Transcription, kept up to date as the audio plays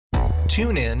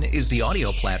TuneIn is the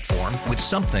audio platform with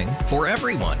something for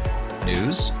everyone.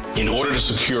 News. In order to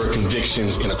secure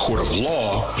convictions in a court of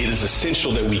law, it is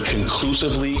essential that we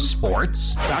conclusively.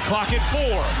 Sports. Shot clock at 4.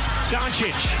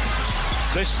 Doncic.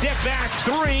 The step back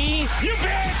 3. You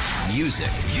bet. Music.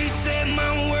 You set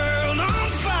my world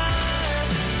on fire.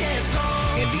 Yes,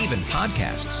 and even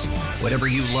podcasts. Whatever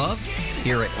you love,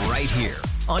 hear it right here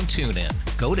on TuneIn.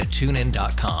 Go to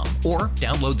TuneIn.com or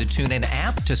download the TuneIn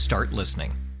app to start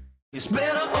listening. It's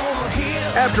better over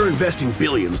here. After investing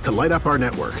billions to light up our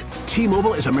network,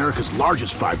 T-Mobile is America's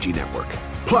largest 5G network.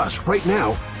 Plus, right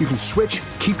now, you can switch,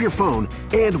 keep your phone,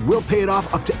 and we'll pay it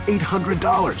off up to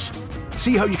 $800.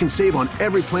 See how you can save on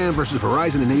every plan versus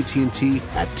Verizon and AT&T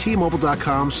at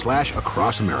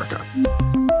T-Mobile.com/across America.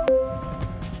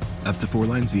 Up to 4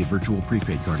 lines via virtual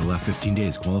prepaid card. Allow 15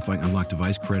 days. Qualifying unlocked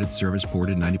device credit service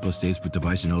ported 90-plus states with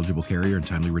device and eligible carrier and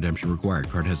timely redemption required.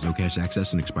 Card has no cash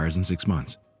access and expires in 6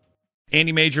 months.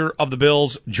 Andy Major of the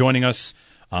Bills joining us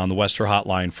on the Wester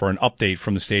Hotline for an update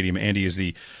from the stadium. Andy is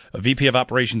the VP of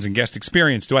Operations and Guest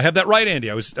Experience. Do I have that right, Andy?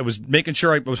 I was making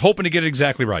sure. I was hoping to get it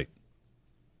exactly right.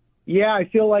 Yeah, I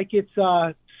feel like it's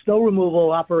snow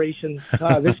removal operations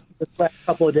this last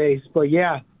couple of days. But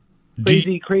yeah,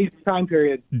 crazy time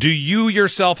period. Do you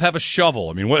yourself have a shovel?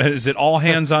 I mean, what is it? All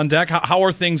hands on deck? How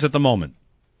are things at the moment?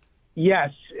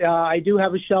 Yes, I do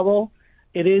have a shovel.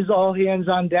 It is all hands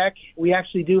on deck. We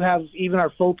actually do have even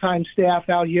our full-time staff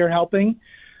out here helping.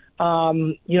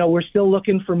 We're still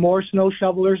looking for more snow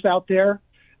shovelers out there.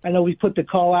 I know we put the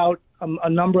call out a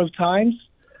number of times.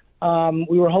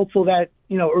 We were hopeful that,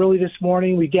 early this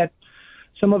morning we get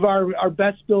some of our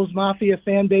best Bills Mafia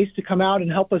fan base to come out and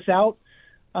help us out.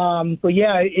 But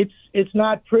yeah, it's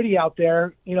not pretty out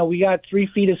there. We got 3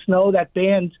 feet of snow. That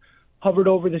band hovered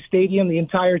over the stadium the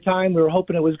entire time. We were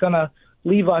hoping it was going to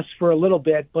leave us for a little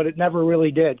bit, but it never really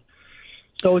did.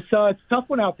 So it's a tough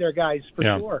one out there, guys, for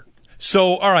sure.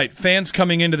 So, all right, fans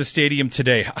coming into the stadium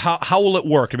today, how will it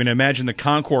work? I mean, imagine the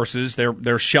concourses,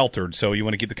 they're sheltered, so you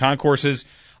want to keep the concourses,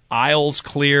 aisles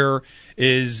clear.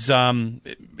 Is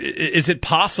it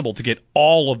possible to get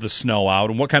all of the snow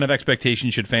out, and what kind of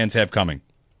expectations should fans have coming?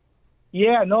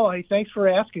 Yeah, no, hey, thanks for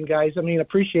asking, guys. I mean,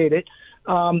 appreciate it.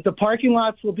 The parking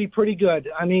lots will be pretty good.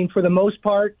 I mean, for the most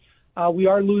part, we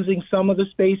are losing some of the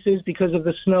spaces because of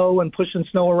the snow and pushing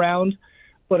snow around.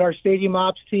 But our stadium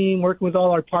ops team, working with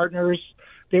all our partners,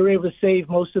 they were able to save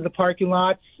most of the parking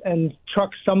lots and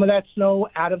truck some of that snow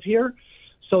out of here.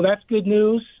 So that's good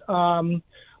news.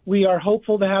 We are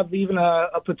hopeful to have even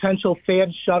a potential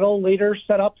fan shuttle later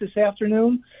set up this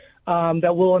afternoon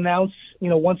that we'll announce,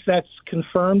 once that's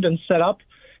confirmed and set up,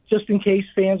 just in case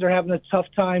fans are having a tough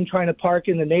time trying to park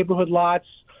in the neighborhood lots.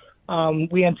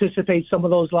 We anticipate some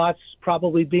of those lots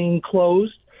probably being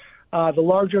closed. The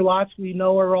larger lots we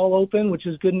know are all open, which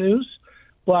is good news.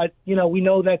 But, we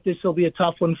know that this will be a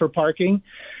tough one for parking.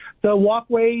 The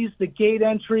walkways, the gate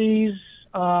entries,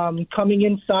 coming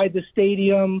inside the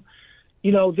stadium,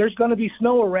 there's going to be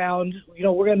snow around.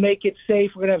 We're going to make it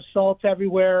safe. We're going to have salt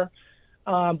everywhere.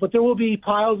 But there will be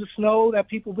piles of snow that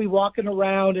people will be walking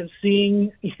around and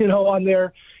seeing, on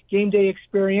their game day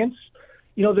experience.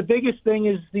 The biggest thing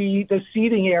is the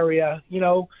seating area.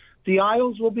 The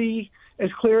aisles will be as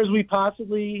clear as we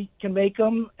possibly can make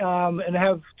them and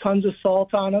have tons of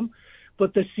salt on them.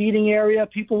 But the seating area,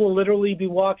 people will literally be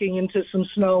walking into some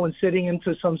snow and sitting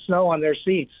into some snow on their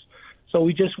seats. So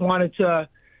we just wanted to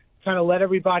kind of let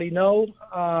everybody know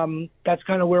that's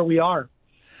kind of where we are.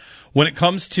 When it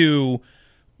comes to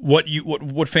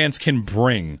what fans can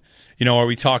bring, are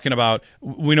we talking about,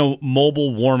 we know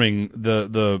mobile warming,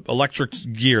 the electric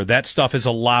gear, that stuff is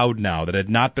allowed now that had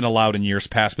not been allowed in years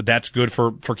past, but that's good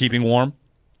for keeping warm?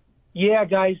 Yeah,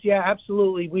 guys. Yeah,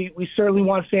 absolutely. We certainly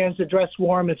want fans to dress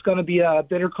warm. It's going to be a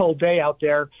bitter cold day out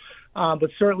there,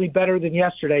 but certainly better than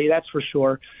yesterday. That's for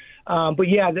sure. But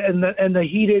yeah, and the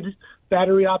heated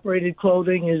battery operated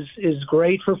clothing is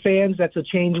great for fans. That's a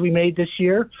change we made this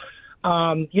year.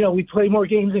 We play more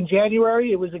games in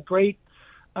January. It was a great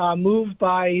move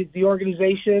by the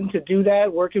organization to do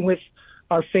that, working with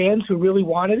our fans who really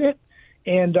wanted it.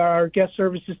 And our guest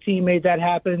services team made that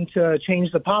happen to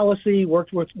change the policy,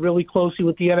 worked really closely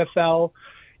with the NFL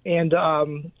and,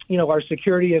 our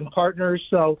security and partners.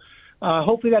 So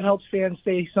hopefully that helps fans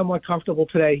stay somewhat comfortable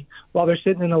today while they're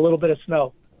sitting in a little bit of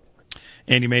snow.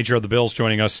 Andy Major of the Bills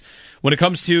joining us. When it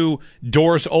comes to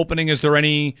doors opening, is there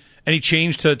any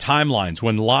change to timelines?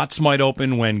 When lots might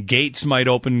open, when gates might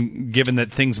open, given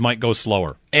that things might go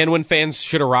slower? And when fans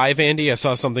should arrive, Andy? I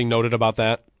saw something noted about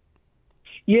that.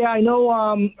 Yeah, I know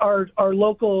our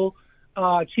local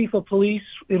chief of police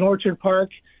in Orchard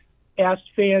Park asked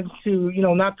fans to,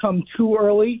 not come too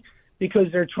early because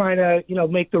they're trying to,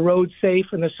 make the roads safe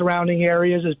in the surrounding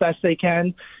areas as best they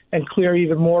can and clear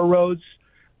even more roads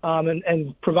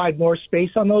and provide more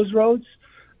space on those roads.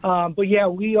 But yeah,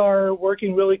 we are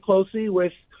working really closely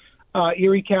with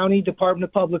Erie County Department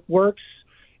of Public Works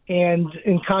and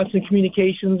in constant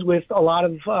communications with a lot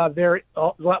of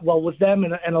with them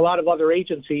and a lot of other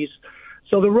agencies.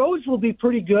 So the roads will be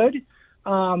pretty good.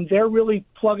 They're really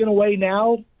plugging away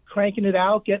now, cranking it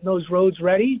out, getting those roads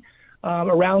ready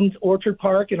around Orchard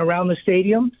Park and around the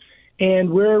stadium. And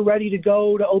we're ready to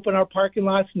go to open our parking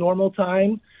lots normal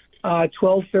time,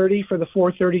 12:30 for the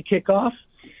 4:30 kickoff.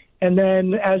 And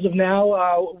then as of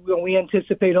now, we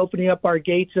anticipate opening up our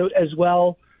gates as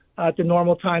well at the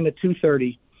normal time at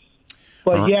 2:30.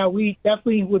 But yeah, we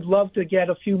definitely would love to get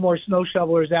a few more snow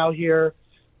shovelers out here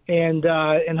and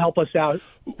help us out.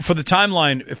 For the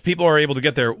timeline, if people are able to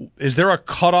get there, is there a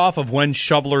cutoff of when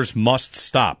shovelers must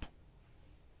stop?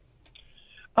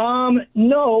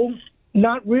 No,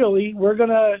 not really. We're going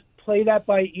to play that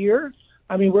by ear.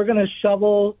 I mean, we're going to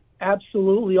shovel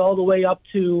absolutely all the way up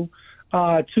to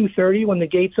 2:30 when the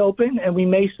gates open, and we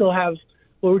may still have,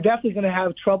 we're definitely going to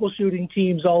have troubleshooting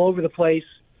teams all over the place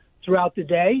throughout the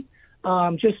day,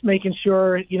 just making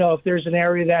sure, if there's an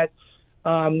area that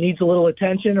needs a little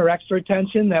attention or extra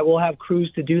attention, that we'll have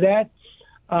crews to do that.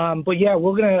 But yeah,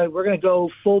 we're gonna go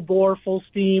full bore, full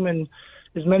steam, and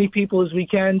as many people as we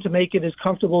can to make it as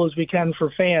comfortable as we can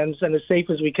for fans and as safe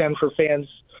as we can for fans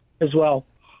as well.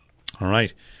 All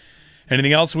right.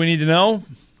 Anything else we need to know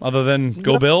other than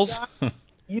go Bills?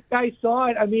 You guys saw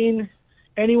it. I mean,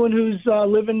 anyone who's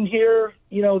living here,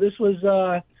 this was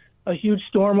a huge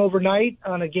storm overnight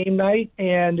on a game night,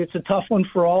 and it's a tough one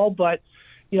for all. But,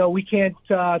 we can't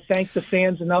thank the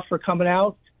fans enough for coming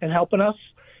out and helping us.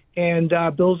 And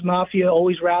Bills Mafia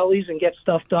always rallies and gets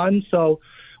stuff done. So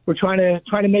we're trying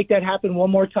to make that happen one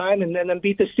more time and then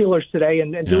beat the Steelers today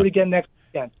and do it again next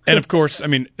weekend. And, of course, I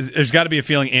mean, there's got to be a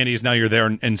feeling, Andy, as now you're there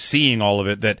and seeing all of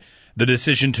it, that the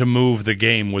decision to move the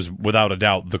game was, without a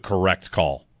doubt, the correct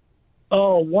call.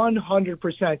 Oh,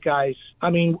 100%, guys. I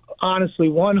mean, honestly,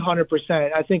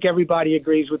 100%. I think everybody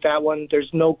agrees with that one. There's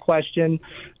no question.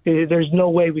 There's no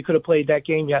way we could have played that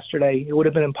game yesterday. It would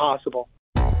have been impossible.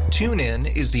 TuneIn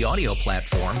is the audio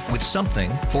platform with something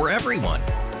for everyone.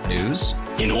 News.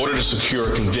 In order to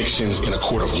secure convictions in a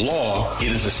court of law,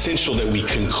 it is essential that we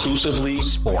conclusively.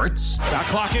 Sports. Shot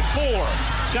clock at 4.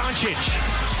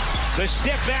 Doncic. The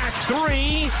step back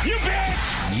 3. You bet.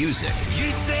 Music.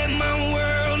 You set my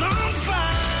world on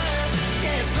fire.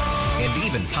 Yes, and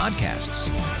even podcasts.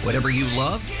 Whatever you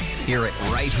love, hear it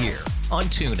right here on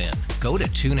TuneIn. Go to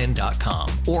TuneIn.com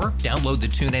or download the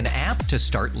TuneIn app to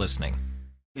start listening.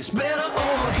 It's better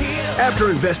over here. After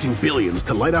investing billions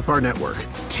to light up our network,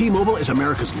 T-Mobile is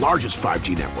America's largest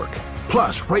 5G network.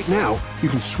 Plus, right now, you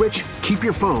can switch, keep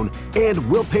your phone, and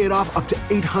we'll pay it off up to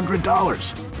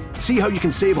 $800. See how you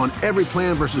can save on every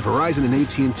plan versus Verizon and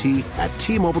AT&T at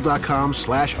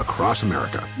T-Mobile.com/across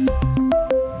America.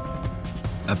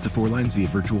 Up to 4 lines via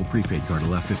virtual prepaid card.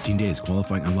 Allow 15 days.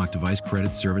 Qualifying unlocked device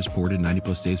credit service ported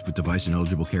 90-plus days with device and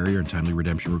eligible carrier and timely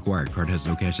redemption required. Card has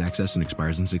no cash access and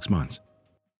expires in 6 months.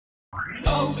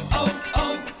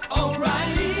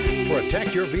 O'Reilly.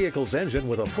 Protect your vehicle's engine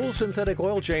with a full synthetic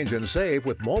oil change and save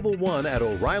with Mobile One at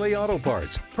O'Reilly Auto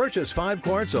Parts. Purchase 5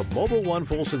 quarts of Mobile One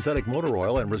full synthetic motor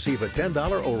oil and receive a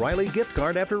 $10 O'Reilly gift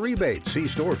card after rebate. See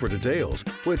store for details.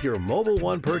 With your Mobile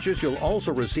One purchase, you'll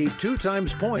also receive 2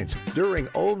 times points during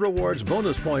O Rewards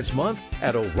Bonus Points Month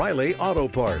at O'Reilly Auto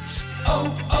Parts.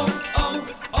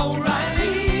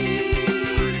 O'Reilly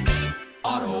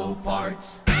Auto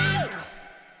Parts.